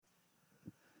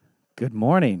Good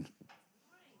morning.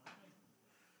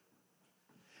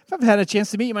 If I've had a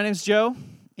chance to meet you, my name's Joe,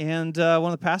 and one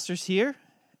of the pastors here,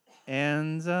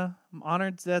 and I'm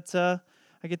honored that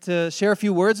I get to share a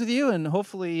few words with you, and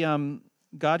hopefully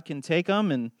God can take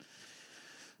them and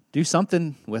do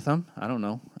something with them. I don't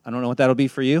know what that'll be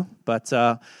for you, but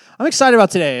I'm excited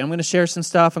about today. I'm going to share some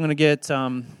stuff. I'm going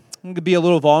to be a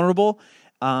little vulnerable.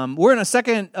 We're in a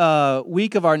second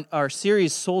week of our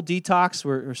series, Soul Detox.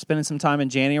 We're spending some time in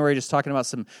January just talking about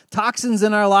some toxins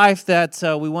in our life that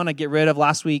we want to get rid of.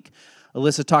 Last week,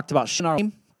 Alyssa talked about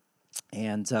shame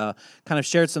and kind of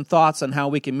shared some thoughts on how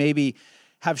we can maybe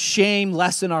have shame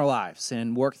less in our lives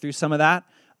and work through some of that.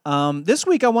 This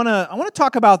week, I want to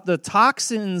talk about the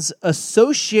toxins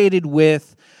associated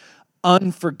with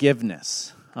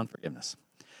unforgiveness.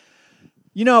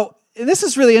 You know, and this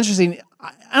is really interesting.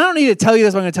 I don't need to tell you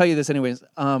this, but I'm going to tell you this anyways.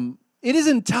 It is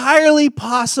entirely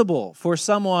possible for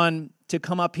someone to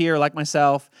come up here like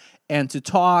myself and to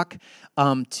talk,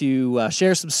 to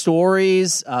share some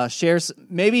stories,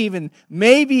 maybe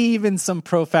even some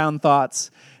profound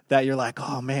thoughts that you're like,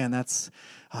 oh man, that's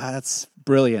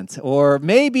brilliant. Or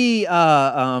maybe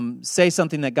say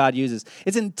something that God uses.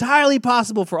 It's entirely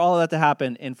possible for all of that to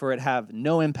happen and for it to have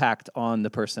no impact on the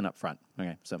person up front.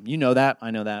 Okay, so you know that,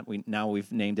 I know that.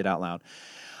 We've named it out loud.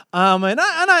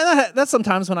 That's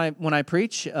sometimes when I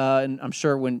preach, and I'm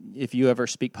sure if you ever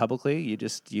speak publicly,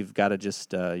 you've got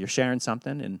to you're sharing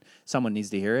something and someone needs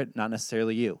to hear it, not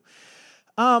necessarily you.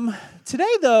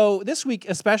 Today though, this week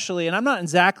especially, and I'm not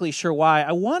exactly sure why,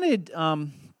 I wanted,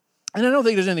 and I don't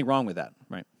think there's anything wrong with that,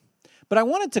 right? But I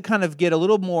wanted to kind of get a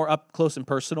little more up close and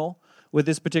personal with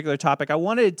this particular topic. I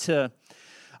wanted the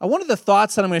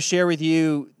thoughts that I'm going to share with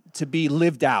you to be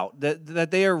lived out,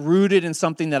 that they are rooted in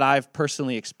something that I've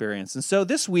personally experienced. And so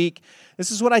this week,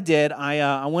 this is what I did.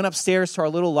 I went upstairs to our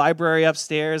little library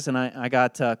upstairs, and I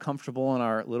got comfortable in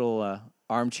our little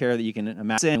armchair that you can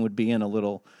imagine would be in a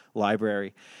little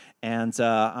library. And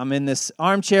I'm in this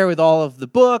armchair with all of the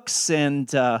books and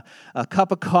a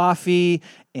cup of coffee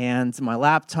and my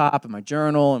laptop and my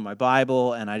journal and my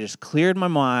Bible, and I just cleared my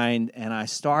mind, and I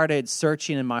started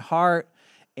searching in my heart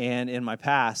and in my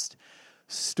past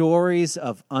stories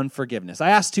of unforgiveness. I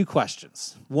asked two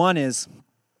questions. One is,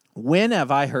 when have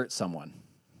I hurt someone?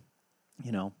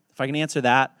 You know, if I can answer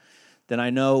that, then I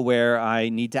know where I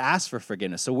need to ask for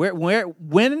forgiveness. So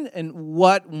when and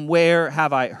what and where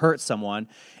have I hurt someone?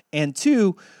 And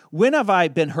two, when have I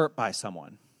been hurt by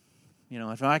someone? You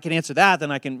know, if I can answer that,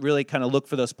 then I can really kind of look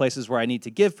for those places where I need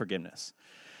to give forgiveness.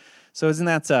 So isn't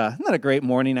that a great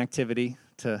morning activity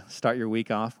to start your week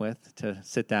off with, to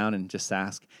sit down and just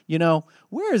ask, you know,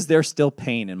 where is there still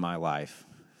pain in my life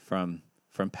from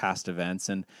past events?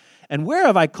 And where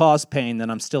have I caused pain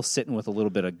that I'm still sitting with a little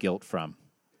bit of guilt from?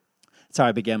 That's how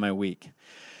I began my week.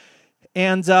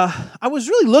 And I was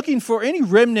really looking for any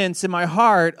remnants in my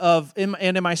heart and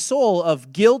in my soul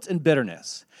of guilt and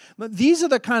bitterness. But these are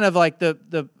the kind of like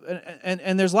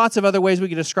and there's lots of other ways we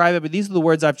could describe it, but these are the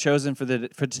words I've chosen for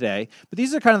today. But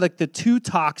these are kind of like the two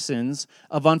toxins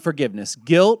of unforgiveness,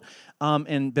 guilt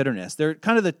and bitterness. They're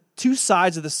kind of the two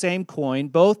sides of the same coin,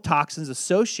 both toxins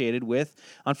associated with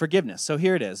unforgiveness. So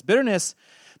here it is. Bitterness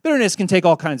can take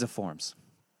all kinds of forms.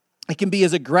 It can be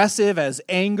as aggressive as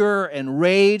anger and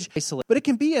rage, but it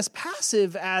can be as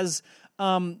passive as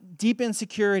deep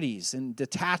insecurities and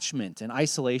detachment and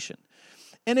isolation.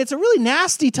 And it's a really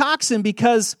nasty toxin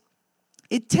because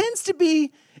it tends to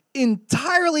be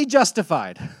entirely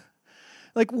justified.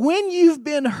 Like when you've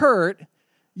been hurt,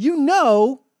 you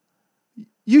know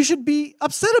you should be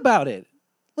upset about it.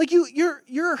 Like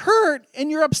you're hurt and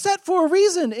you're upset for a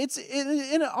reason. It's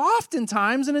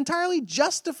oftentimes an entirely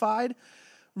justified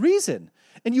reason.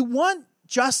 And you want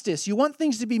justice. You want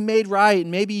things to be made right.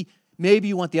 And maybe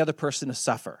you want the other person to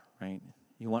suffer, right?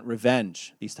 You want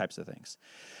revenge, these types of things.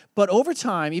 But over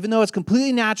time, even though it's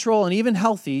completely natural and even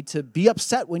healthy to be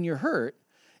upset when you're hurt,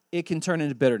 it can turn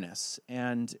into bitterness.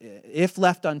 And if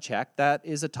left unchecked, that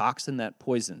is a toxin that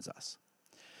poisons us.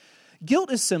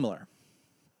 Guilt is similar.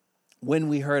 When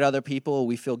we hurt other people,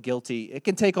 we feel guilty. It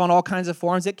can take on all kinds of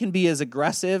forms. It can be as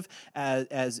aggressive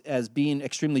as being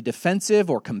extremely defensive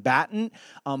or combatant,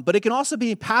 but it can also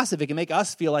be passive. It can make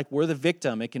us feel like we're the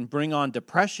victim. It can bring on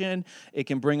depression. It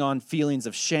can bring on feelings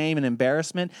of shame and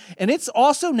embarrassment. And it's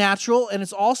also natural, and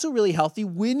it's also really healthy.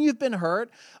 When you've been hurt,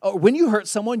 or when you hurt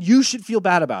someone, you should feel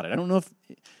bad about it. I don't know if,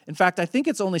 in fact, I think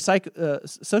it's only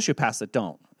sociopaths that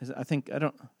don't.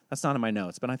 That's not in my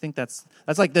notes, but I think that's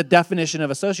like the definition of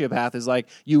a sociopath is like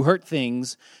you hurt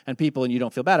things and people and you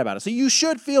don't feel bad about it. So you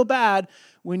should feel bad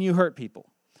when you hurt people.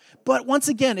 But once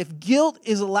again, if guilt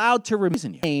is allowed to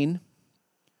remain in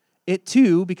you, it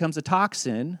too becomes a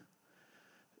toxin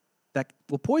that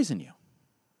will poison you.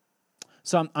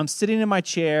 So I'm sitting in my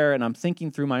chair and I'm thinking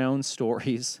through my own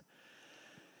stories.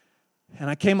 And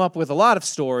I came up with a lot of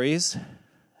stories,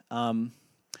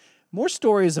 more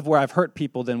stories of where I've hurt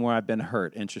people than where I've been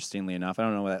hurt, interestingly enough. I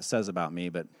don't know what that says about me,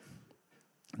 but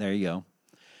there you go.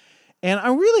 And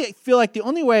I really feel like the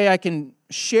only way I can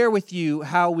share with you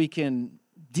how we can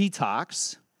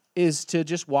detox is to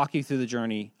just walk you through the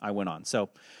journey I went on. So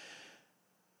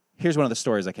here's one of the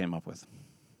stories I came up with.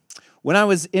 When I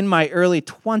was in my early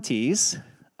 20s,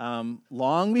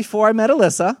 long before I met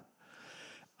Alyssa,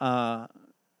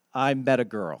 I met a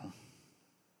girl.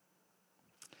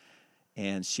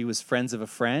 And she was friends of a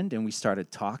friend, and we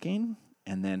started talking,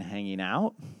 and then hanging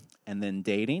out, and then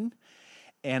dating.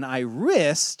 And I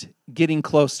risked getting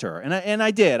close to her. And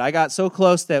I did. I got so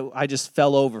close that I just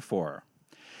fell over for her.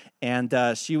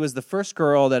 And she was the first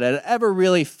girl that I'd ever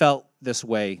really felt this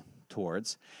way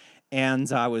towards.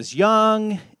 And I was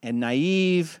young and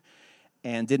naive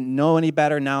and didn't know any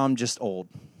better. Now I'm just old.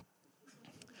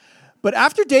 But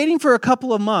after dating for a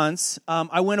couple of months,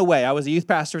 I went away. I was a youth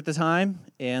pastor at the time,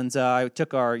 and I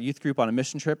took our youth group on a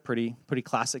mission trip, pretty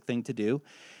classic thing to do.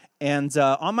 And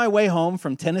on my way home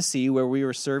from Tennessee, where we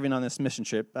were serving on this mission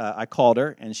trip, I called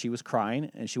her, and she was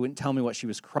crying, and she wouldn't tell me what she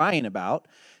was crying about.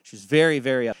 She was very,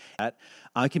 very upset.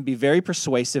 I can be very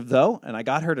persuasive, though, and I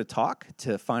got her to talk,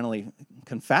 to finally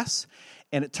confess.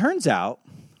 And it turns out,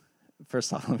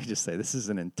 first off, let me just say, this is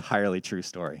an entirely true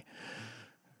story.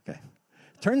 Okay.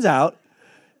 Turns out,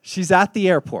 she's at the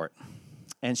airport,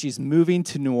 and she's moving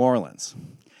to New Orleans.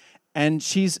 And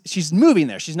she's moving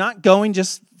there. She's not going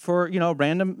just for, a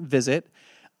random visit.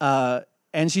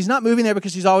 And she's not moving there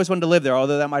because she's always wanted to live there,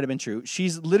 although that might have been true.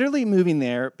 She's literally moving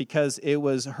there because it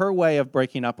was her way of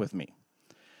breaking up with me.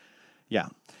 Yeah.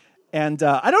 And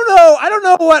I don't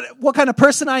know what kind of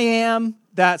person I am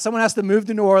that someone has to move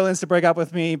to New Orleans to break up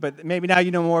with me, but maybe now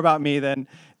you know more about me than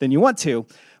you want to.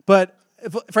 But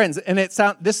friends, and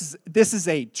this is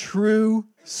a true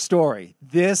story.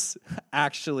 This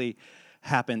actually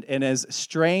happened, and as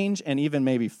strange and even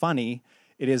maybe funny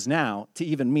it is now to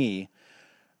even me,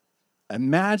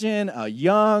 imagine a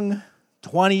young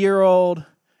 20-year-old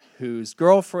whose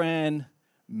girlfriend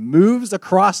moves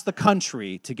across the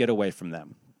country to get away from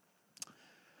them.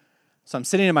 So I'm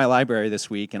sitting in my library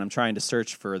this week, and I'm trying to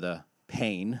search for the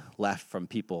pain left from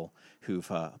people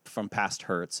from past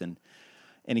hurts and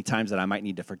any times that I might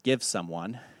need to forgive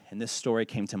someone. And this story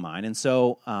came to mind, and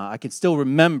so I could still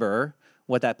remember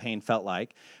what that pain felt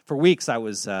like. For weeks, I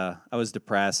was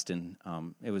depressed, and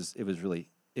it was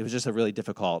just a really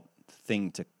difficult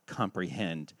thing to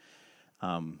comprehend.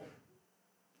 And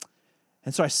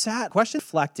so I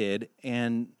reflected,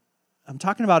 and I'm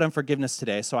talking about unforgiveness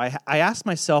today. So I asked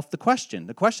myself the question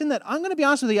that I'm going to be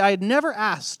honest with you, I had never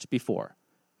asked before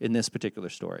in this particular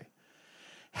story.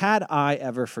 Had I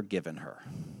ever forgiven her?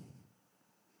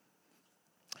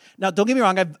 Now, don't get me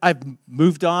wrong. I've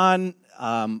moved on.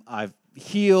 I've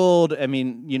healed. I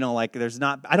mean,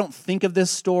 I don't think of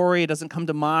this story. It doesn't come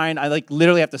to mind. I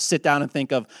literally have to sit down and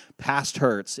think of past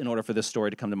hurts in order for this story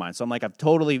to come to mind. So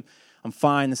I'm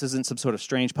fine. This isn't some sort of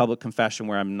strange public confession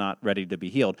where I'm not ready to be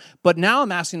healed. But now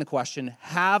I'm asking the question,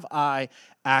 have I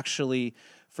actually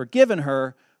forgiven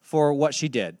her for what she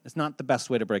did? It's not the best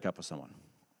way to break up with someone.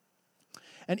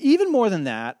 And even more than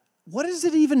that, what does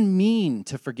it even mean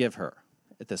to forgive her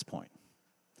at this point?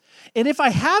 And if I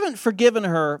haven't forgiven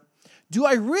her, do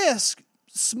I risk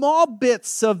small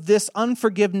bits of this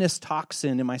unforgiveness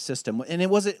toxin in my system? And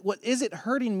is it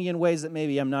hurting me in ways that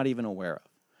maybe I'm not even aware of?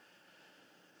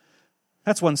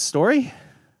 That's one story,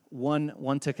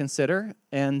 one to consider.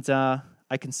 And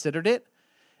I considered it.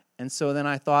 And so then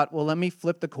I thought, well, let me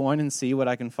flip the coin and see what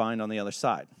I can find on the other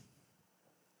side.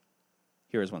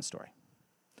 Here is one story.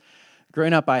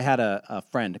 Growing up, I had a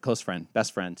friend, a close friend,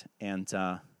 best friend, and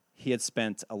he had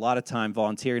spent a lot of time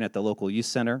volunteering at the local youth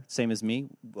center, same as me.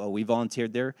 We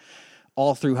volunteered there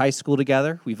all through high school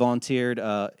together. We volunteered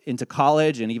into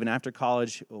college, and even after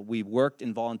college, we worked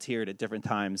and volunteered at different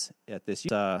times at this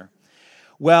youth center.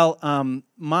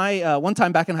 My one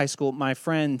time back in high school, my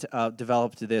friend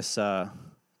developed this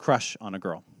crush on a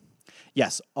girl.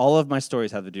 Yes, all of my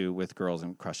stories have to do with girls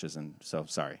and crushes, and so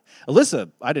sorry. Alyssa,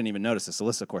 I didn't even notice this.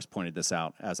 Alyssa, of course, pointed this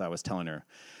out as I was telling her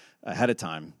ahead of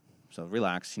time. So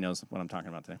relax, she knows what I'm talking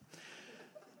about today.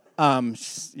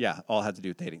 All had to do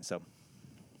with dating. So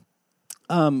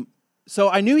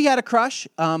I knew he had a crush,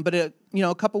 but a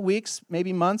couple weeks,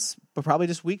 maybe months, but probably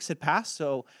just weeks had passed.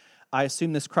 So I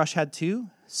assumed this crush had too.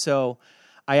 So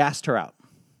I asked her out,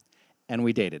 and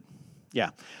we dated. Yeah,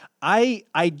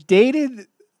 I dated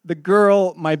the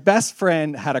girl my best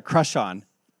friend had a crush on.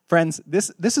 Friends,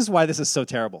 this is why this is so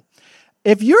terrible.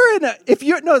 Think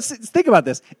about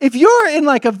this. If you're in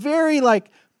like a very like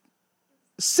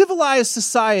civilized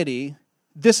society,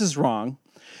 this is wrong.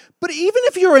 But even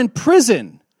if you're in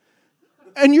prison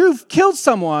and you've killed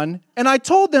someone, and I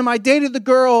told them I dated the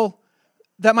girl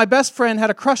that my best friend had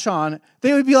a crush on,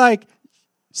 they would be like,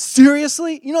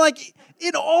 seriously? You know, like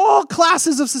in all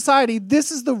classes of society,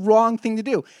 this is the wrong thing to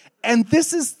do. And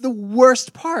this is the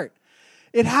worst part.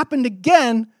 It happened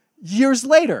again years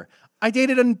later. I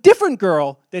dated a different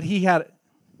girl that he had.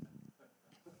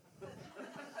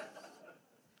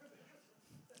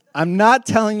 I'm not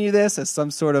telling you this as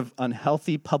some sort of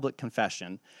unhealthy public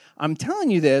confession. I'm telling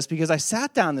you this because I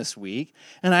sat down this week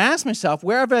and I asked myself,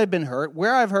 where have I been hurt?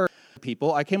 Where I've hurt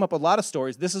people? I came up with a lot of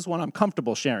stories. This is one I'm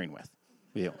comfortable sharing with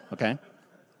you, okay?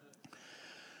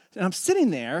 And I'm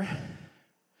sitting there.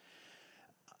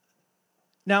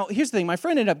 Now, here's the thing. My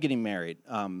friend ended up getting married,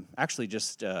 actually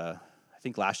just, I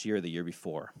think last year or the year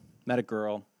before. Met a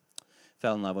girl,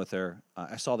 fell in love with her.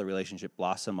 I saw the relationship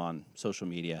blossom on social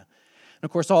media. And,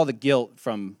 of course, all the guilt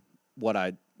from what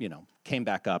I, came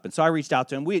back up. And so I reached out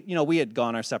to him. We had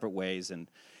gone our separate ways, and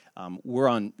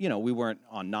we weren't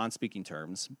on non-speaking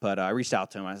terms. But I reached out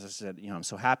to him. I said, I'm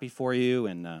so happy for you.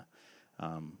 And I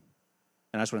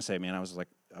just want to say, man, I was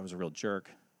a real jerk.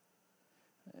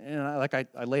 And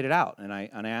I laid it out, and I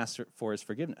asked for his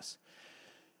forgiveness.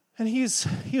 And he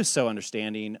was so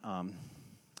understanding.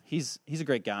 He's a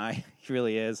great guy. He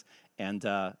really is. And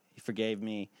he forgave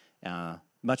me.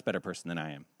 Much better person than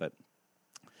I am. But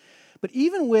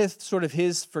even with sort of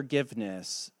his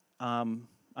forgiveness, I'm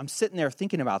sitting there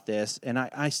thinking about this, and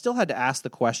I still had to ask the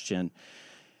question.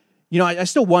 I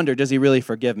still wonder, does he really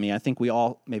forgive me? I think we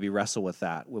all maybe wrestle with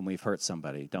that when we've hurt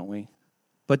somebody, don't we?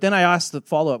 But then I asked the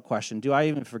follow-up question, do I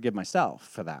even forgive myself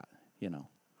for that,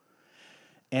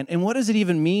 And what does it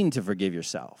even mean to forgive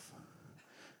yourself?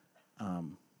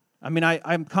 I'm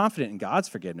confident in God's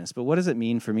forgiveness, but what does it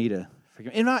mean for me to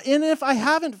forgive? And if I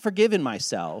haven't forgiven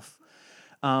myself,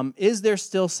 is there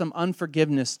still some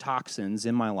unforgiveness toxins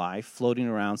in my life floating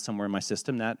around somewhere in my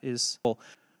system that is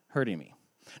hurting me?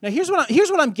 Now, here's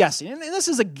what I'm guessing, and this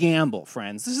is a gamble,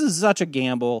 friends. This is such a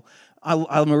gamble.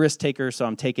 I'm a risk taker, so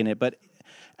I'm taking it,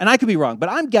 and I could be wrong, but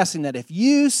I'm guessing that if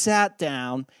you sat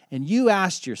down and you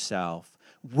asked yourself,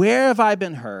 where have I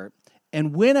been hurt,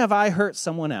 and when have I hurt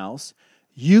someone else,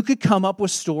 you could come up with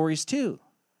stories too.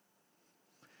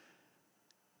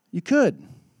 You could.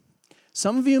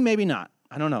 Some of you, maybe not.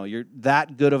 I don't know. You're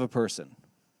that good of a person.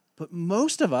 But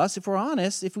most of us, if we're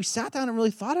honest, if we sat down and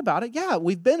really thought about it, yeah,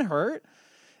 we've been hurt,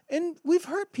 and we've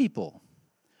hurt people.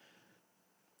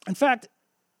 In fact,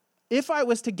 if I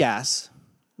was to guess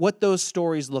what those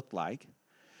stories looked like,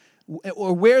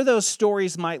 or where those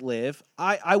stories might live,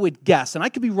 I would guess, and I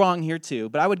could be wrong here too,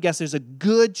 but I would guess there's a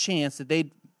good chance that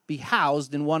they'd be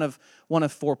housed in one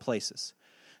of four places.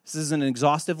 This isn't an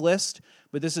exhaustive list,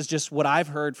 but this is just what I've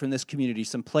heard from this community,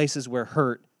 some places where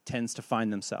hurt tends to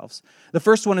find themselves. The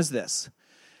first one is this: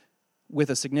 with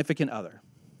a significant other,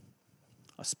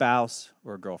 a spouse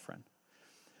or a girlfriend.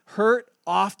 Hurt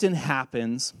often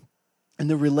happens in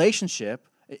the relationship,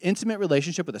 intimate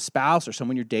relationship with a spouse or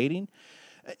someone you're dating.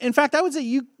 In fact, I would say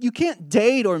you can't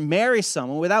date or marry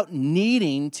someone without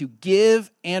needing to give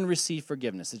and receive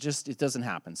forgiveness. It doesn't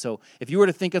happen. So if you were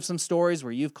to think of some stories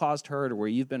where you've caused hurt or where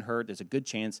you've been hurt, there's a good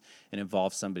chance it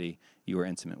involves somebody you were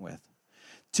intimate with.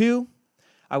 2,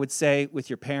 I would say with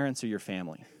your parents or your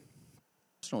family.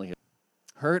 Personally,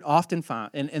 hurt often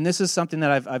found, and this is something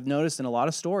that I've noticed in a lot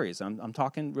of stories. I'm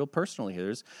talking real personally here.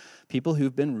 There's people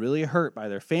who've been really hurt by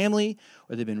their family,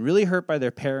 or they've been really hurt by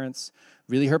their parents,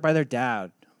 really hurt by their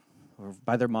dad, or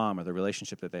by their mom, or the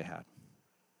relationship that they had.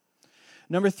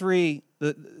 Number 3,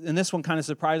 and this one kind of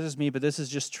surprises me, but this is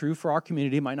just true for our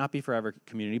community. It might not be for every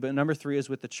community, but number 3 is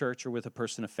with the church or with a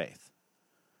person of faith.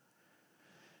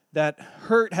 That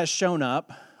hurt has shown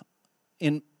up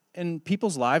in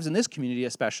people's lives, in this community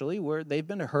especially, where they've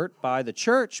been hurt by the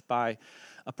church, by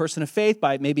a person of faith,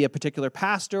 by maybe a particular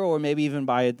pastor, or maybe even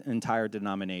by an entire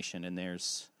denomination, and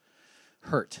there's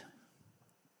hurt,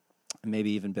 and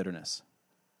maybe even bitterness.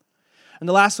 And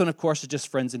the last one, of course, is just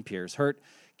friends and peers. Hurt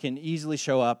can easily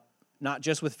show up not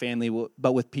just with family,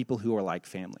 but with people who are like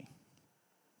family.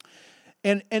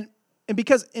 And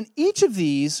because in each of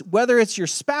these, whether it's your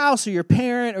spouse or your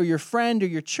parent or your friend or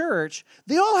your church,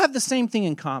 they all have the same thing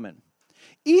in common.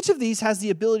 Each of these has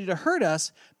the ability to hurt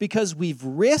us because we've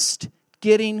risked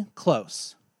getting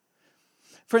close.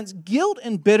 Friends, guilt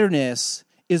and bitterness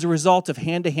is a result of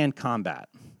hand-to-hand combat.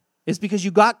 It's because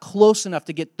you got close enough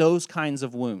to get those kinds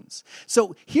of wounds.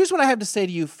 So here's what I have to say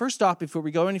to you first off before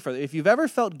we go any further. If you've ever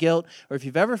felt guilt or if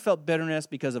you've ever felt bitterness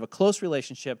because of a close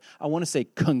relationship, I want to say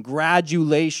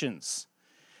congratulations.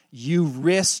 You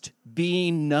risked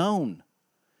being known.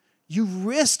 You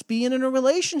risked being in a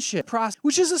relationship process,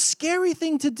 which is a scary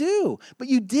thing to do, but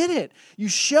you did it. You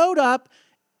showed up,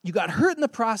 you got hurt in the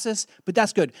process, but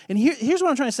that's good. And here's what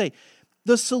I'm trying to say.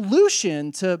 The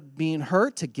solution to being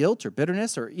hurt, to guilt or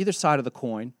bitterness or either side of the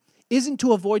coin isn't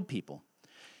to avoid people.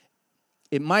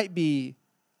 It might be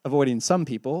avoiding some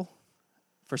people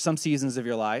for some seasons of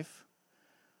your life,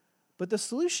 but the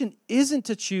solution isn't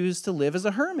to choose to live as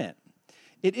a hermit.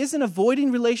 It isn't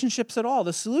avoiding relationships at all.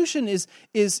 The solution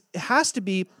has to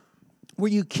be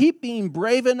where you keep being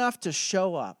brave enough to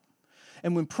show up.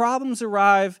 And when problems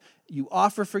arrive, you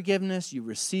offer forgiveness, you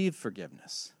receive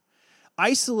forgiveness.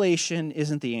 Isolation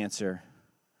isn't the answer.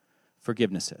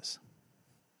 Forgiveness is.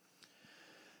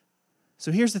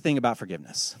 So here's the thing about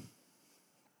forgiveness.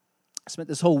 I spent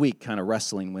this whole week kind of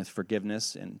wrestling with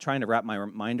forgiveness and trying to wrap my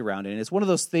mind around it. And it's one of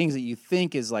those things that you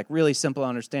think is like really simple to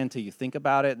understand until you think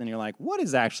about it. And then you're like, what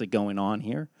is actually going on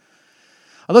here?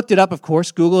 I looked it up, of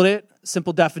course, Googled it.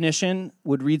 Simple definition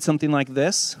would read something like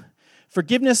this.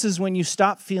 Forgiveness is when you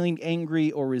stop feeling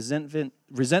angry or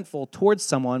resentful towards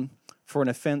someone for an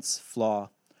offense, flaw,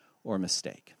 or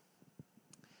mistake.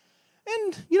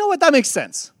 And you know what? That makes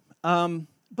sense.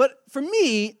 But for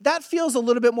me, that feels a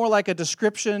little bit more like a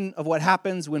description of what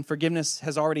happens when forgiveness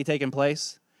has already taken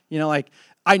place. You know, like,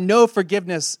 I know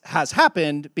forgiveness has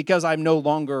happened because I'm no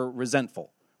longer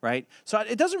resentful, right? So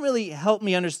it doesn't really help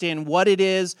me understand what it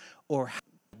is or how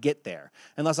to get there,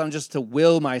 unless I'm just to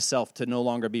will myself to no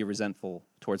longer be resentful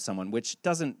towards someone, which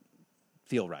doesn't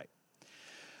feel right.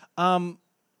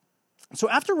 So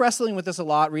after wrestling with this a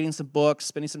lot, reading some books,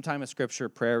 spending some time in scripture,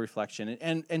 prayer, reflection,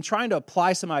 and trying to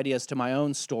apply some ideas to my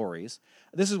own stories,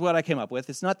 this is what I came up with.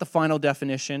 It's not the final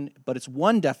definition, but it's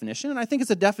one definition, and I think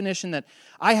it's a definition that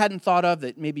I hadn't thought of,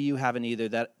 that maybe you haven't either,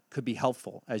 that could be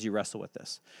helpful as you wrestle with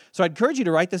this. So I'd encourage you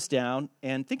to write this down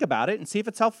and think about it and see if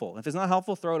it's helpful. If it's not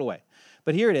helpful, throw it away.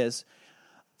 But here it is.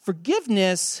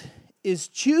 Forgiveness is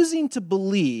choosing to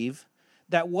believe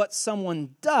that what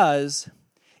someone does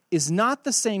is not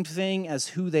the same thing as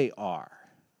who they are.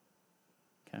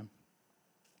 Okay?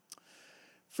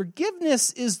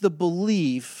 Forgiveness is the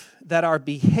belief that our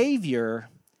behavior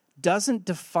doesn't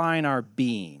define our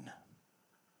being.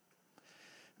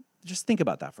 Just think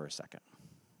about that for a second.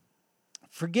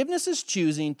 Forgiveness is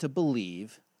choosing to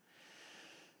believe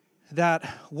that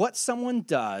what someone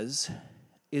does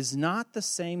is not the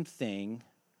same thing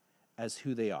as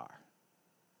who they are.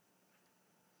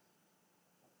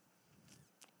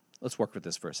 Let's work with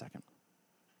this for a second.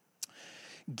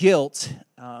 Guilt,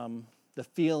 the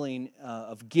feeling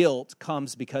of guilt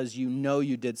comes because you know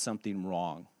you did something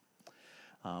wrong.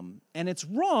 And it's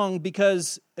wrong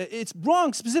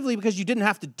specifically because you didn't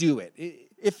have to do it.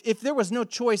 If there was no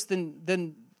choice,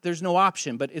 then there's no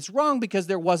option. But it's wrong because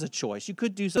there was a choice. You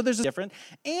could do so. There's a different.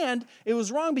 And it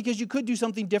was wrong because you could do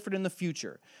something different in the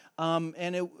future.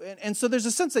 And so there's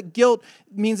a sense that guilt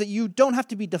means that you don't have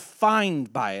to be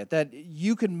defined by it, that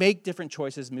you can make different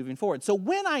choices moving forward. So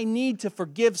when I need to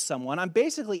forgive someone, I'm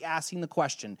basically asking the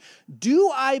question,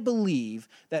 do I believe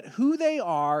that who they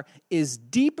are is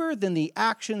deeper than the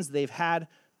actions they've had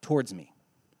towards me?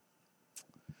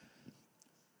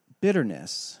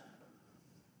 Bitterness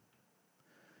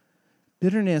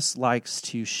likes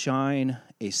to shine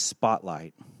a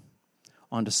spotlight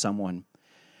onto someone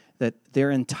that their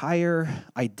entire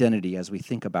identity, as we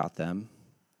think about them,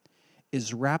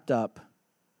 is wrapped up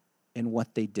in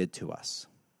what they did to us.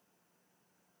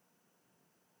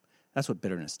 That's what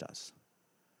bitterness does.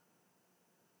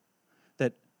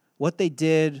 That what they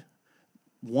did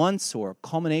once, or a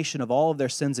culmination of all of their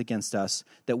sins against us,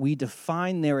 that we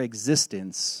define their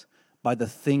existence by the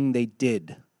thing they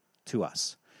did to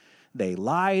us. They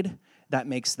lied, that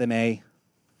makes them a...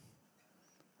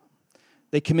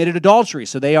 They committed adultery,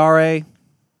 so they are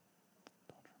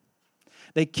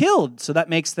They killed, so that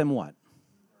makes them what?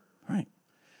 Right.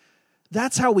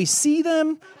 That's how we see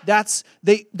them.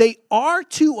 They are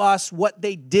to us what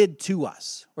they did to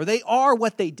us, or they are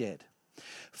what they did.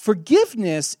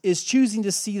 Forgiveness is choosing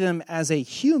to see them as a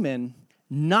human,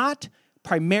 not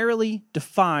primarily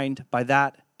defined by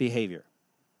that behavior.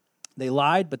 They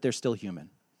lied, but they're still human.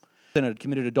 They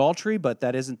committed adultery, but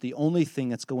that isn't the only thing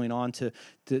that's going on to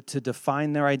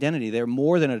define their identity. They're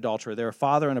more than an adulterer. They're a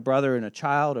father and a brother and a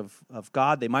child of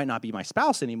God. They might not be my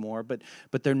spouse anymore, but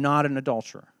they're not an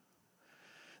adulterer.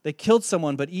 They killed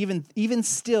someone, but even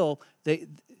still,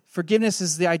 forgiveness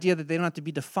is the idea that they don't have to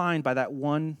be defined by that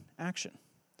one action.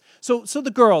 So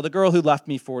the girl who left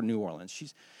me for New Orleans,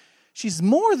 she's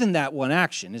more than that one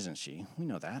action, isn't she? We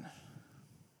know that.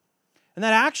 And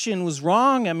that action was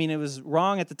wrong. I mean, it was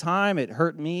wrong at the time. It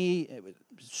hurt me. It was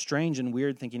strange and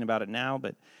weird thinking about it now,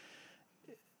 but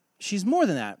she's more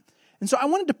than that. And so I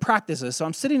wanted to practice this. So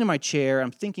I'm sitting in my chair.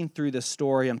 I'm thinking through this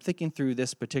story. I'm thinking through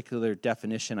this particular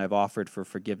definition I've offered for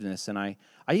forgiveness. And I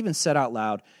even said out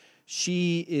loud,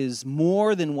 she is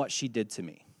more than what she did to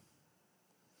me.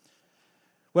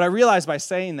 What I realized by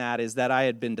saying that is that I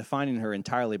had been defining her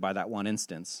entirely by that one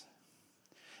instance.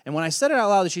 And when I said it out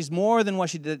loud that she's more than what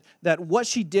she did, that what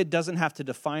she did doesn't have to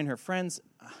define her, friends,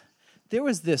 there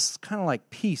was this kind of like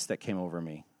peace that came over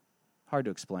me. Hard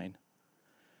to explain.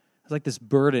 It was like this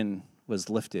burden was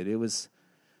lifted. It was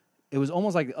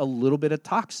almost like a little bit of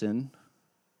toxin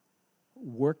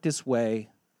worked its way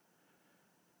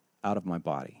out of my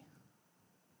body.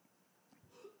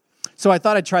 So I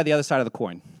thought I'd try the other side of the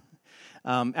coin.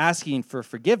 Asking for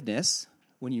forgiveness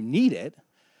when you need it,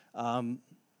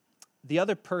 the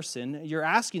other person, you're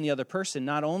asking the other person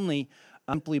not only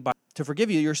simply to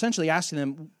forgive you, you're essentially asking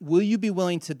them, will you be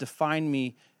willing to define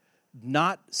me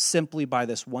not simply by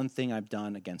this one thing I've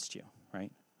done against you,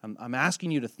 right? I'm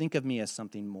asking you to think of me as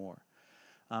something more,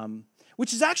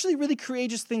 which is actually a really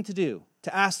courageous thing to do,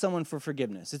 to ask someone for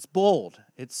forgiveness. It's bold.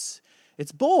 It's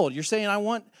bold. You're saying, I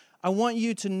want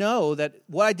you to know that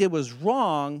what I did was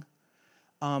wrong,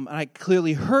 and I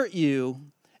clearly hurt you,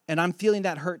 and I'm feeling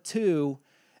that hurt too,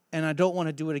 and I don't want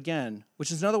to do it again,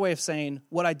 which is another way of saying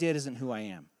what I did isn't who I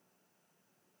am.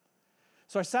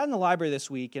 So I sat in the library this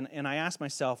week, and I asked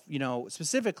myself,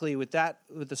 specifically with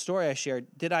the story I shared,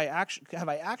 have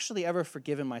I actually ever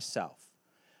forgiven myself?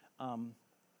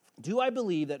 Do I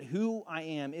believe that who I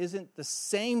am isn't the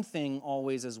same thing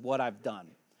always as what I've done?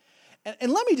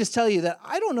 And let me just tell you that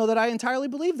I don't know that I entirely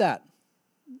believe that.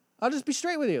 I'll just be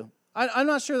straight with you. I'm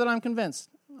not sure that I'm convinced.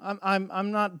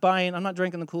 I'm not buying, I'm not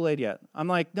drinking the Kool-Aid yet. I'm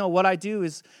like, no, what I do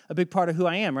is a big part of who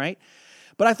I am, right?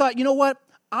 But I thought, you know what?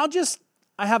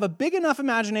 I have a big enough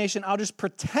imagination, I'll just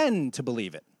pretend to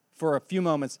believe it for a few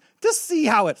moments to see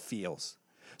how it feels.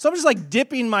 So I'm just like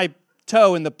dipping my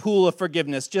toe in the pool of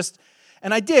forgiveness,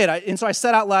 and I did. And so I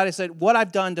said out loud, I said, what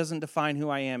I've done doesn't define who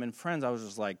I am. And friends, I was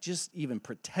just like, just even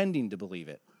pretending to believe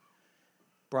it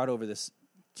brought over this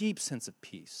deep sense of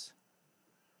peace.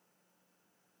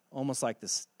 Almost like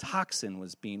this toxin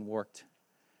was being worked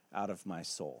out of my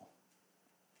soul.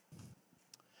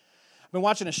 I've been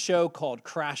watching a show called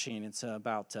Crashing. It's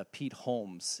about Pete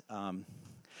Holmes,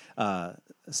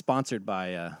 sponsored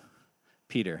by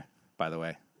Peter, by the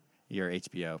way. Your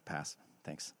HBO pass.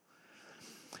 Thanks.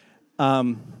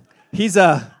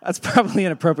 That's probably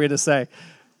inappropriate to say.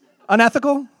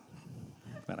 Unethical?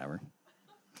 Whatever.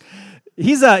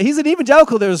 He's an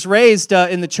evangelical that was raised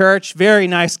in the church. Very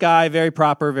nice guy, very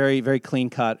proper, very, very clean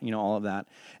cut, all of that.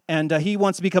 And he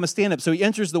wants to become a stand-up. So he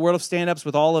enters the world of stand-ups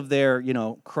with all of their,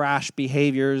 crash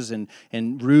behaviors and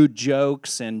rude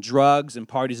jokes and drugs and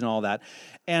parties and all that.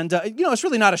 And, it's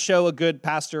really not a show a good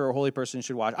pastor or holy person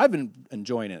should watch. I've been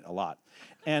enjoying it a lot.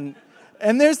 And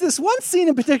there's this one scene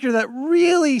in particular that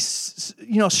really,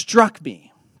 struck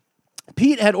me.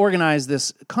 Pete had organized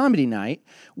this comedy night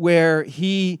where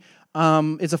he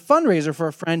is a fundraiser for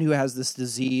a friend who has this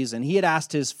disease, and he had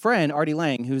asked his friend, Artie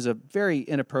Lang, who's a very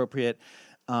inappropriate,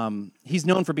 he's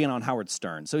known for being on Howard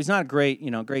Stern, so he's not a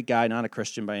great guy, not a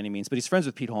Christian by any means, but he's friends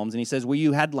with Pete Holmes, and he says, will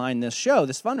you headline this show,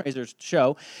 this fundraiser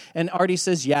show? And Artie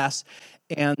says yes,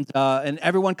 and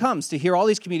everyone comes to hear all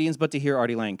these comedians, but to hear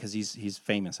Artie Lang, because he's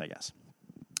famous, I guess.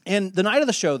 And the night of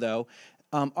the show, though,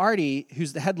 Artie,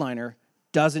 who's the headliner,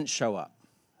 doesn't show up.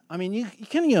 I mean,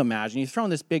 can you imagine? You've thrown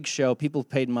this big show, people have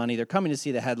paid money, they're coming to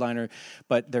see the headliner,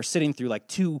 but they're sitting through like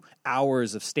 2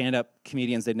 hours of stand-up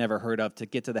comedians they'd never heard of to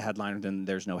get to the headliner, then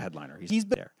there's no headliner. He's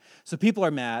been there. So people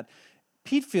are mad.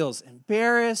 Pete feels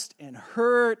embarrassed and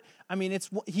hurt. I mean,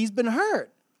 he's been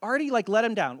hurt. Artie let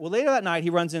him down. Well, later that night, he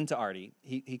runs into Artie.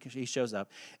 He shows up,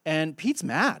 and Pete's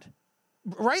mad.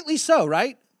 Rightly so,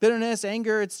 right? Bitterness,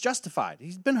 anger, it's justified.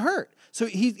 He's been hurt. So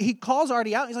he calls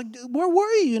Artie out. He's like, where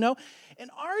were you, And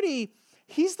Artie,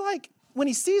 he's like, when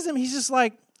he sees him, he's just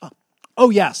like, oh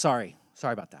yeah, sorry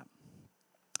about that.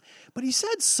 But he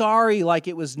said sorry like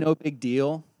it was no big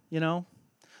deal,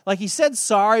 Like he said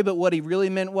sorry, but what he really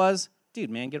meant was,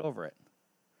 dude, man, get over it.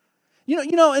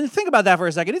 And think about that for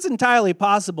a second. It's entirely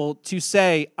possible to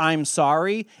say, I'm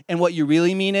sorry, and what you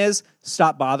really mean is,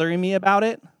 stop bothering me about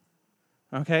it.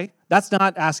 Okay? That's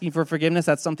not asking for forgiveness.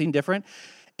 That's something different.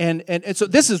 And so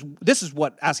this is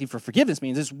what asking for forgiveness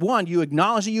means. Is one, you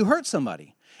acknowledge that you hurt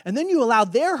somebody. And then you allow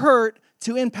their hurt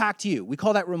to impact you. We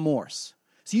call that remorse.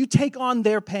 So you take on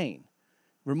their pain.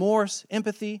 Remorse,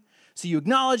 empathy. So you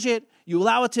acknowledge it, you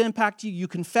allow it to impact you, you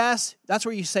confess, that's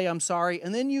where you say, I'm sorry,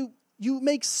 and then you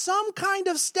make some kind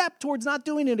of step towards not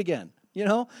doing it again.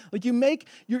 Like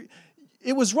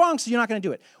it was wrong, so you're not going to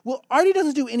do it. Well, Artie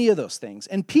doesn't do any of those things,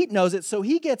 and Pete knows it, so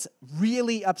he gets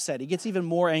really upset. He gets even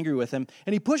more angry with him,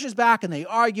 and he pushes back, and they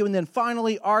argue, and then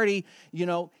finally Artie,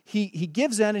 he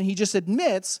gives in, and he just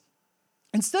admits,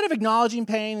 instead of acknowledging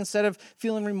pain, instead of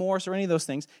feeling remorse or any of those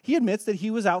things, he admits that he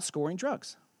was out scoring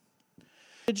drugs.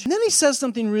 And then he says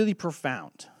something really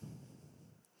profound.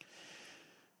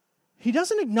 He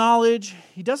doesn't acknowledge,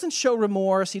 he doesn't show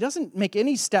remorse, he doesn't make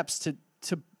any steps to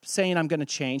saying I'm going to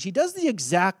change. He does the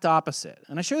exact opposite.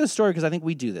 And I share this story because I think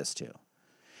we do this too.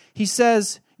 He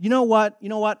says, you know what?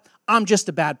 I'm just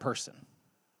a bad person.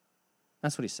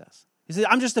 That's what he says. He says,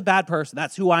 I'm just a bad person.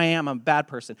 That's who I am. I'm a bad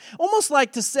person. Almost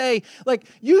like to say,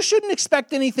 you shouldn't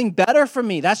expect anything better from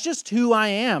me. That's just who I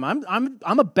am.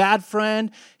 I'm a bad friend.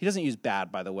 He doesn't use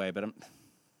bad, by the way, but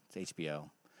it's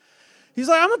HBO. He's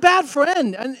like, I'm a bad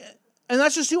friend, and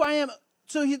that's just who I am.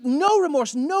 So no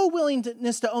remorse, no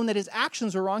willingness to own that his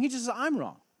actions are wrong. He just says, I'm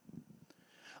wrong.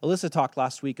 Alyssa talked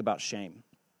last week about shame.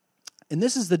 And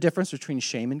this is the difference between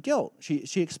shame and guilt.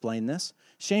 She explained this.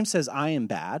 Shame says, I am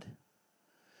bad.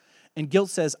 And guilt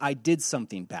says, I did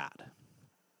something bad.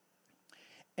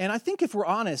 And I think if we're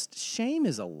honest, shame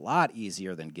is a lot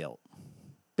easier than guilt,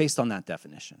 based on that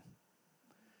definition.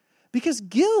 Because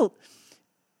guilt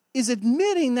is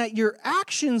admitting that your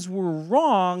actions were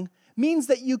wrong, means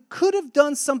that you could have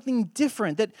done something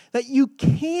different, that you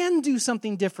can do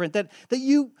something different, that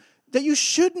you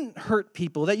shouldn't hurt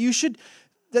people, that you should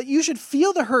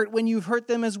feel the hurt when you've hurt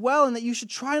them as well, and that you should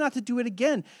try not to do it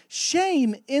again.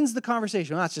 Shame ends the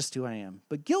conversation. Well, that's just who I am.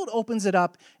 But guilt opens it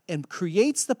up and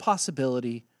creates the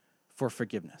possibility for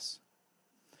forgiveness.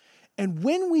 And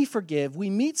when we forgive, we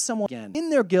meet someone again in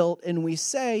their guilt, and we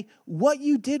say, what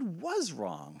you did was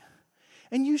wrong,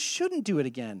 and you shouldn't do it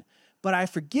again. But I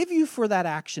forgive you for that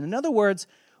action. In other words,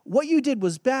 what you did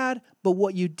was bad, but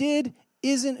what you did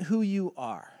isn't who you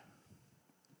are.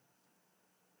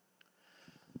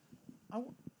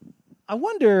 I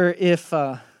wonder if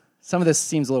some of this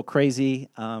seems a little crazy.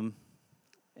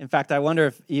 In fact, I wonder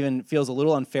if it even feels a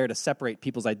little unfair to separate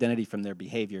people's identity from their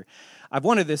behavior. I've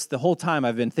wondered this the whole time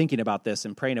I've been thinking about this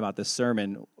and praying about this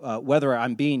sermon, whether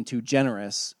I'm being too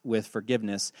generous with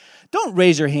forgiveness. Don't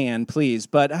raise your hand, please,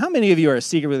 but how many of you are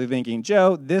secretly thinking,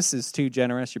 Joe, this is too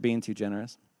generous, you're being too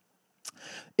generous?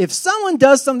 If someone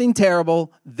does something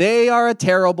terrible, they are a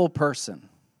terrible person.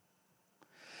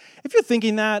 If you're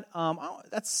thinking that,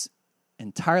 that's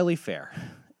entirely fair,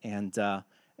 and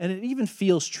it even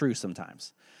feels true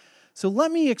sometimes. So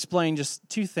let me explain just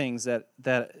two things that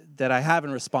I have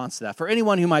in response to that, for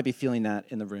anyone who might be feeling that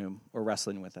in the room or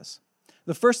wrestling with us.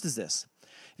 The first is this.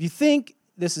 If you think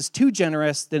this is too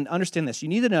generous, then understand this. You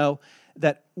need to know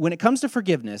that when it comes to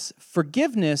forgiveness,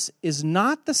 forgiveness is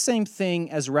not the same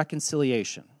thing as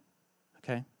reconciliation,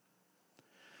 okay?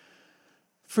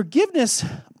 Forgiveness,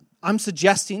 I'm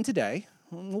suggesting today,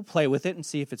 we'll play with it and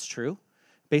see if it's true,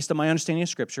 based on my understanding of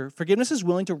Scripture, forgiveness is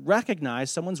willing to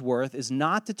recognize someone's worth is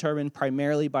not determined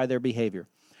primarily by their behavior.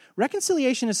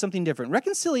 Reconciliation is something different.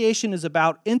 Reconciliation is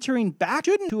about entering back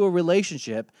into a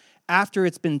relationship after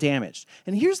it's been damaged.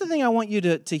 And here's the thing I want you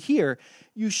to hear.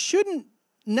 You shouldn't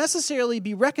necessarily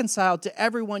be reconciled to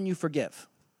everyone you forgive.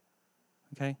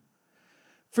 Okay?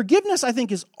 Forgiveness, I think,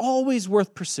 is always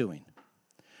worth pursuing.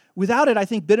 Without it, I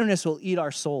think bitterness will eat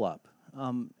our soul up.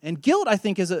 And guilt, I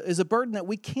think, is a burden that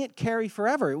we can't carry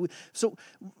forever. So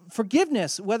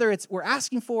forgiveness, whether it's we're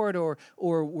asking for it or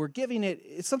we're giving it,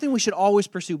 it's something we should always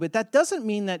pursue. But that doesn't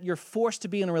mean that you're forced to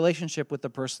be in a relationship with the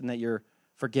person that you're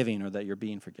forgiving or that you're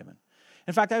being forgiven.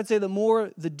 In fact, I would say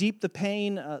the deep the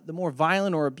pain, the more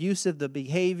violent or abusive the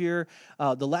behavior,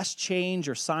 the less change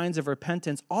or signs of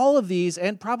repentance, all of these,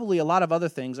 and probably a lot of other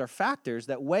things, are factors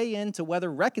that weigh into whether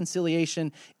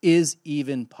reconciliation is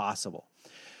even possible.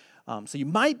 So you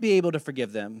might be able to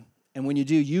forgive them, and when you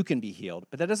do, you can be healed.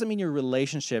 But that doesn't mean your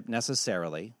relationship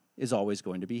necessarily is always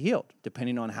going to be healed,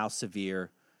 depending on how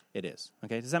severe it is.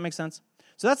 Okay, does that make sense?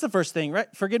 So that's the first thing.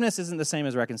 Forgiveness isn't the same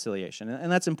as reconciliation, and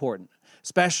that's important,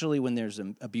 especially when there's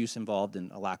abuse involved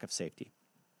and a lack of safety.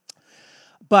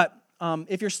 But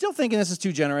if you're still thinking this is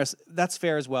too generous, that's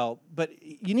fair as well. But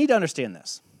you need to understand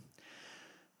this.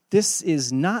 This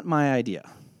is not my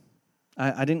idea.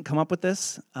 I didn't come up with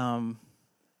this.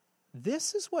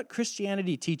 This is what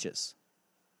Christianity teaches.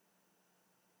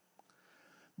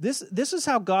 This is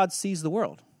how God sees the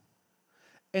world.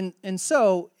 And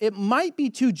so it might be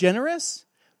too generous.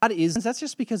 That's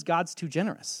just because God's too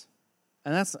generous.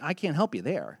 And I can't help you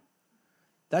there.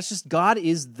 That's just God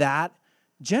is that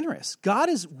generous. God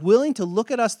is willing to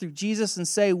look at us through Jesus and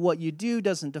say what you do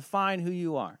doesn't define who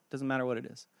you are. Doesn't matter what it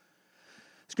is.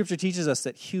 Scripture teaches us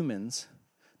that humans,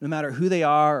 no matter who they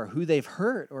are or who they've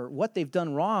hurt or what they've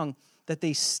done wrong, that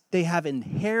they have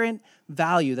inherent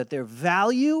value, that their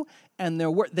value and their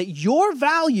worth, that your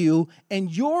value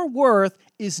and your worth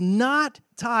is not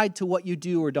tied to what you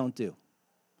do or don't do.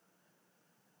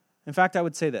 In fact, I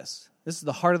would say this. This is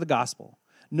the heart of the gospel.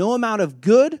 No amount of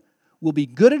good will be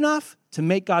good enough to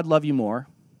make God love you more,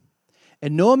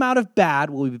 and no amount of bad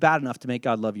will be bad enough to make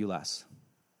God love you less.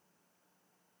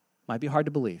 Might be hard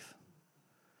to believe,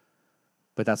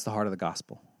 but that's the heart of the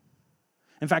gospel.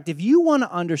 In fact, if you want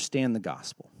to understand the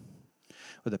gospel,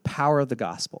 or the power of the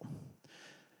gospel,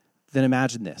 then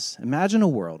imagine this. Imagine a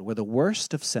world where the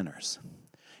worst of sinners,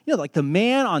 like the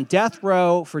man on death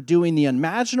row for doing the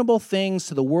unimaginable things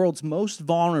to the world's most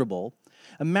vulnerable,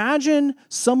 imagine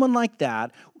someone like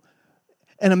that,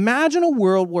 and imagine a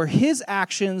world where his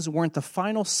actions weren't the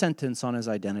final sentence on his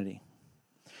identity,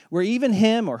 where even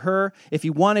him or her, if he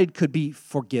wanted, could be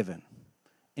forgiven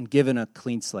and given a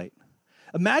clean slate.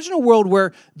 Imagine a world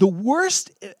where the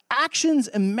worst actions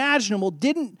imaginable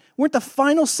weren't the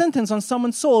final sentence on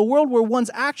someone's soul. A world where one's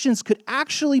actions could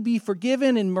actually be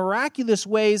forgiven in miraculous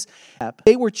ways.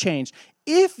 They were changed.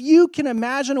 If you can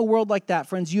imagine a world like that,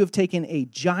 friends, you have taken a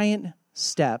giant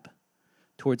step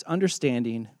towards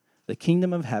understanding the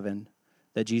kingdom of heaven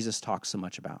that Jesus talks so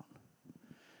much about.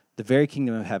 The very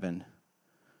kingdom of heaven.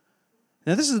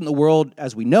 Now, this isn't the world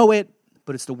as we know it,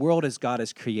 but it's the world as God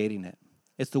is creating it.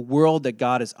 It's the world that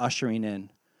God is ushering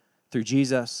in through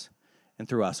Jesus and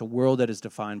through us, a world that is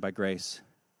defined by grace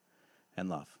and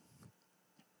love.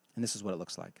 And this is what it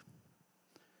looks like.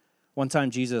 One time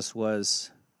Jesus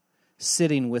was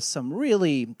sitting with some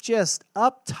really just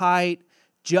uptight,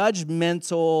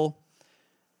 judgmental,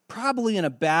 probably in a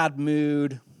bad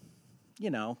mood,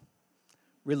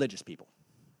 religious people.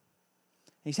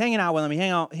 He's hanging out with them.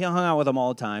 He hung out with them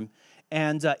all the time.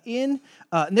 And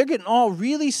they're getting all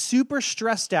really super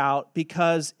stressed out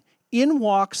because in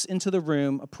walks into the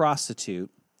room a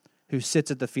prostitute who sits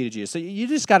at the feet of Jesus. So you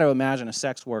just got to imagine a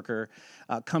sex worker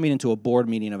coming into a board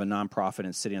meeting of a nonprofit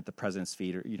and sitting at the president's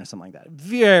feet, or something like that.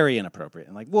 Very inappropriate.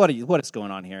 And like, what is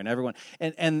going on here? And everyone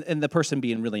and the person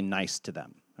being really nice to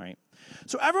them, right?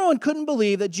 So everyone couldn't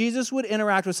believe that Jesus would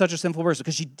interact with such a sinful person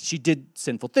because she did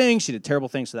sinful things, she did terrible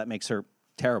things, so that makes her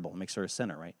terrible, makes her a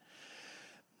sinner, right?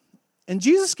 And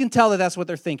Jesus can tell that that's what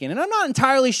they're thinking. And I'm not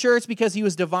entirely sure it's because he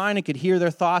was divine and could hear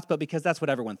their thoughts, but because that's what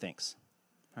everyone thinks,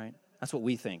 right? That's what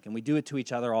we think, and we do it to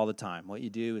each other all the time. What you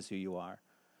do is who you are.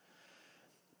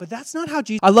 But that's not how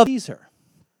Jesus sees her.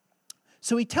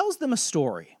 So he tells them a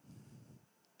story,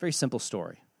 very simple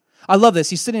story. I love this.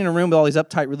 He's sitting in a room with all these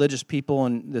uptight religious people,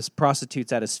 and this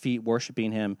prostitute's at his feet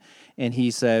worshiping him, and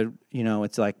he said,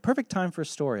 it's like, perfect time for a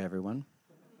story, everyone.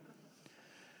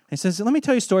 He says, let me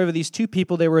tell you a story of these two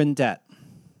people. They were in debt.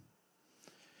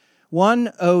 One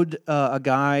owed a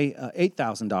guy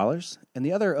 $8,000, and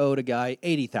the other owed a guy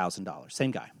 $80,000.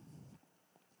 Same guy.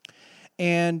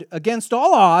 And against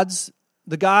all odds,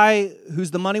 the guy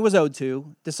whose the money was owed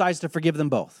to decides to forgive them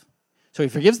both. So he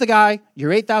forgives the guy,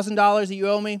 your $8,000 that you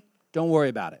owe me, don't worry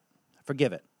about it.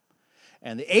 Forgive it.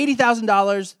 And the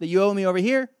 $80,000 that you owe me over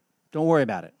here, don't worry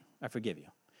about it. I forgive you.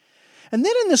 And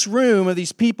then in this room of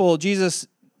these people, Jesus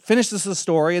finishes the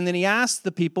story, and then he asks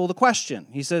the people the question.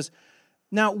 He says,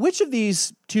 now, which of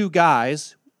these two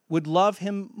guys would love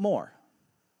him more?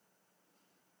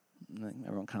 And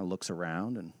everyone kind of looks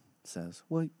around and says,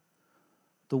 well,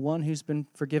 the one who's been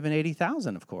forgiven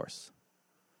 $80,000, of course.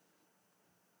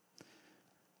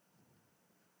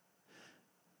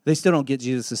 They still don't get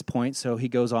Jesus' point, so he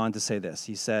goes on to say this.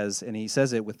 He says, and he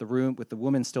says it with the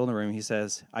woman still in the room, he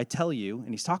says, I tell you,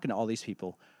 and he's talking to all these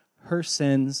people, her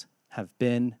sins have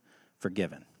been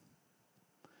forgiven.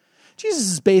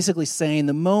 Jesus is basically saying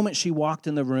the moment she walked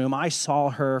in the room, I saw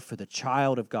her for the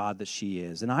child of God that she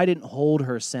is. And I didn't hold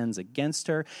her sins against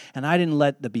her. And I didn't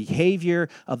let the behavior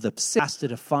of the past to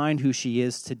define who she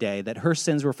is today, that her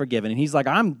sins were forgiven. And he's like,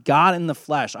 I'm God in the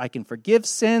flesh. I can forgive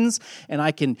sins, and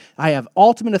I have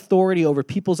ultimate authority over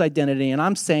people's identity. And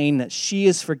I'm saying that she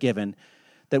is forgiven,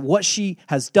 that what she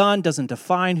has done doesn't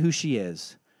define who she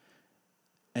is.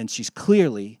 And she's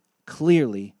clearly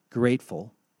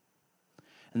grateful.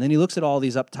 And then he looks at all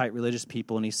these uptight religious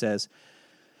people and he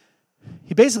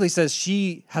basically says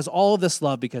she has all of this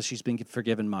love because she's been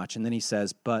forgiven much. And then he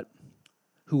says, but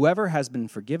whoever has been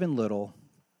forgiven little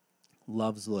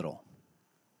loves little.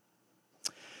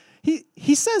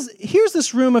 He says, here's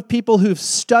this room of people who've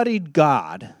studied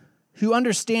God, who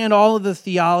understand all of the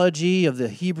theology of the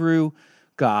Hebrew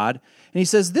God. And he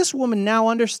says, this woman now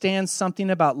understands something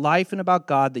about life and about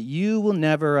God that you will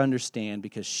never understand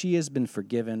because she has been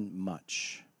forgiven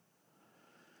much.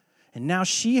 And now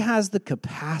she has the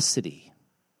capacity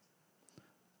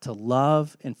to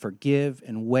love and forgive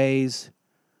in ways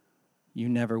you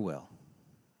never will.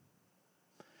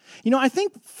 I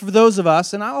think for those of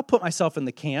us, and I'll put myself in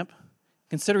the camp,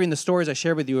 considering the stories I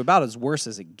shared with you about as worse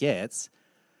as it gets,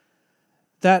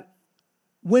 that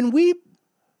when we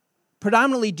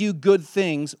predominantly do good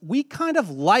things, we kind of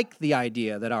like the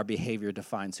idea that our behavior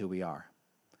defines who we are.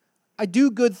 I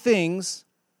do good things,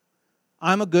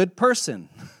 I'm a good person.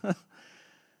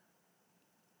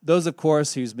 Those, of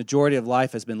course, whose majority of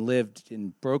life has been lived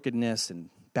in brokenness and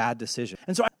bad decisions.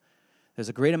 And so there's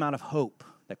a great amount of hope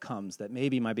that comes that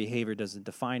maybe my behavior doesn't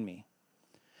define me.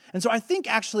 And so I think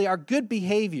actually our good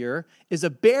behavior is a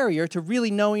barrier to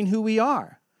really knowing who we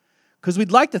are. Because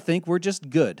we'd like to think we're just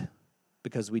good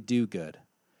because we do good.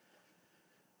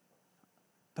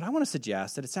 But I want to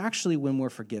suggest that it's actually when we're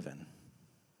forgiven.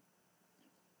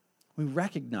 We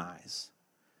recognize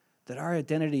that our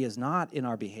identity is not in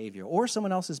our behavior or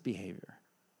someone else's behavior,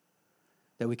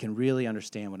 that we can really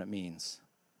understand what it means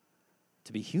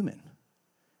to be human,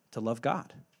 to love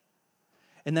God.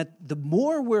 And that the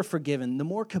more we're forgiven, the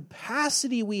more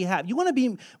capacity we have. You want to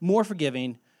be more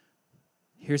forgiving,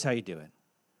 here's how you do it.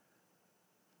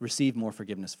 Receive more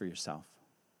forgiveness for yourself.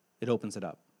 It opens it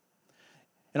up.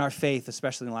 In our faith,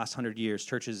 especially in the last 100 years,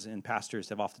 churches and pastors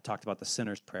have often talked about the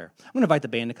sinner's prayer. I'm going to invite the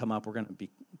band to come up. We're going to be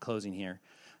closing here.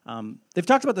 They've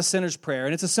talked about the sinner's prayer,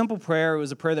 and it's a simple prayer. It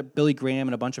was a prayer that Billy Graham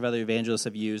and a bunch of other evangelists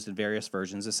have used in various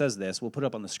versions. It says this. We'll put it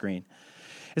up on the screen.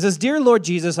 It says, Dear Lord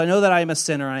Jesus, I know that I am a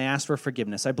sinner, and I ask for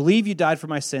forgiveness. I believe you died for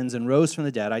my sins and rose from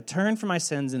the dead. I turn from my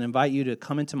sins and invite you to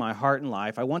come into my heart and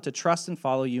life. I want to trust and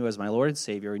follow you as my Lord and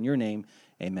Savior. In your name,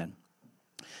 amen.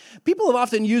 People have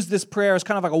often used this prayer as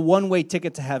kind of like a one-way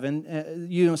ticket to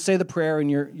heaven. Say the prayer and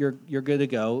you're good to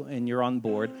go and you're on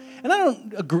board. And I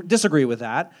don't disagree with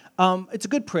that. It's a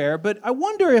good prayer, but I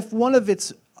wonder if one of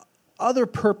its other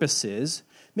purposes,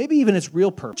 maybe even its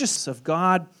real purpose of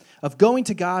God, of going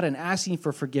to God and asking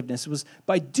for forgiveness, was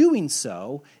by doing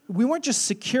so, we weren't just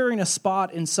securing a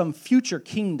spot in some future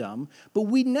kingdom, but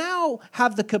we now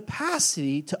have the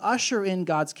capacity to usher in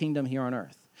God's kingdom here on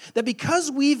earth. That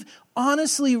because we've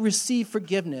honestly received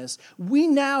forgiveness, we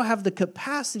now have the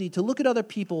capacity to look at other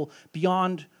people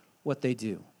beyond what they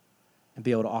do and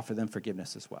be able to offer them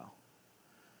forgiveness as well.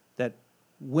 That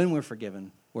when we're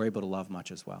forgiven, we're able to love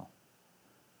much as well.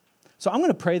 So I'm going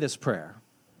to pray this prayer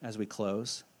as we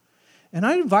close. And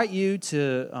I invite you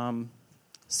to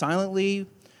silently,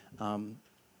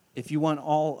 if you want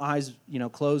all eyes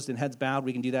closed and heads bowed,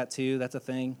 we can do that too. That's a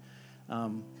thing.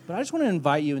 But I just want to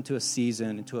invite you into a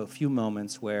season, into a few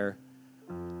moments where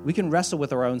we can wrestle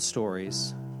with our own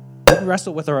stories. We can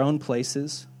wrestle with our own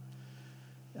places.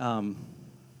 If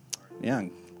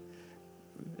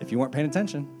you weren't paying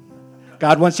attention,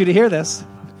 God wants you to hear this.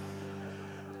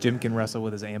 Jim can wrestle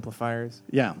with his amplifiers.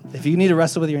 Yeah, if you need to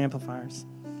wrestle with your amplifiers.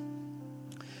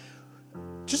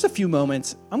 Just a few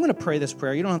moments. I'm going to pray this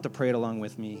prayer. You don't have to pray it along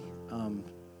with me.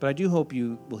 But I do hope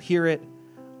you will hear it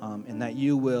and that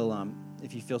you will,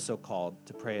 if you feel so called,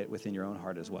 to pray it within your own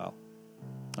heart as well.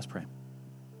 Let's pray.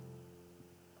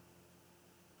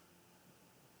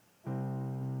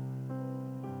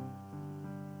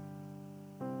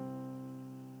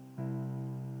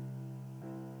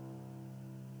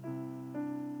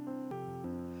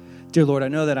 Dear Lord, I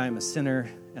know that I am a sinner,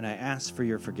 and I ask for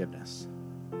your forgiveness.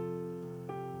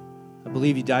 I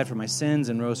believe you died for my sins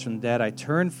and rose from the dead. I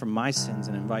turn from my sins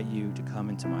and invite you to come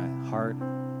into my heart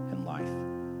and life.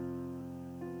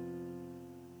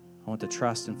 I want to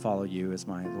trust and follow you as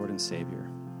my Lord and Savior.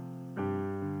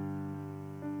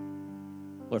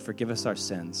 Lord, forgive us our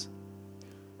sins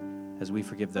as we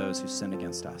forgive those who sin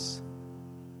against us.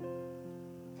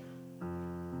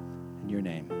 In your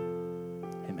name,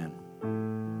 amen.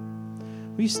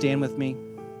 Will you stand with me?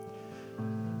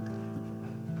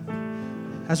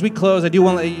 As we close, I do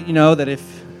want to let you know that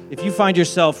if you find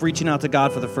yourself reaching out to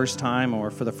God for the first time or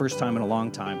for the first time in a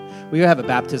long time, we have a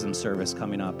baptism service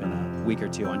coming up in a week or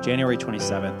two on January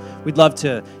 27th. We'd love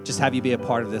to just have you be a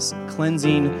part of this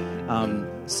cleansing,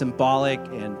 symbolic,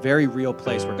 and very real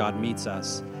place where God meets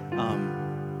us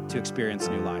to experience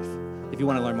new life. If you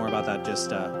want to learn more about that,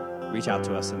 just reach out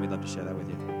to us, and we'd love to share that with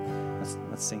you.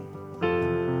 Let's sing.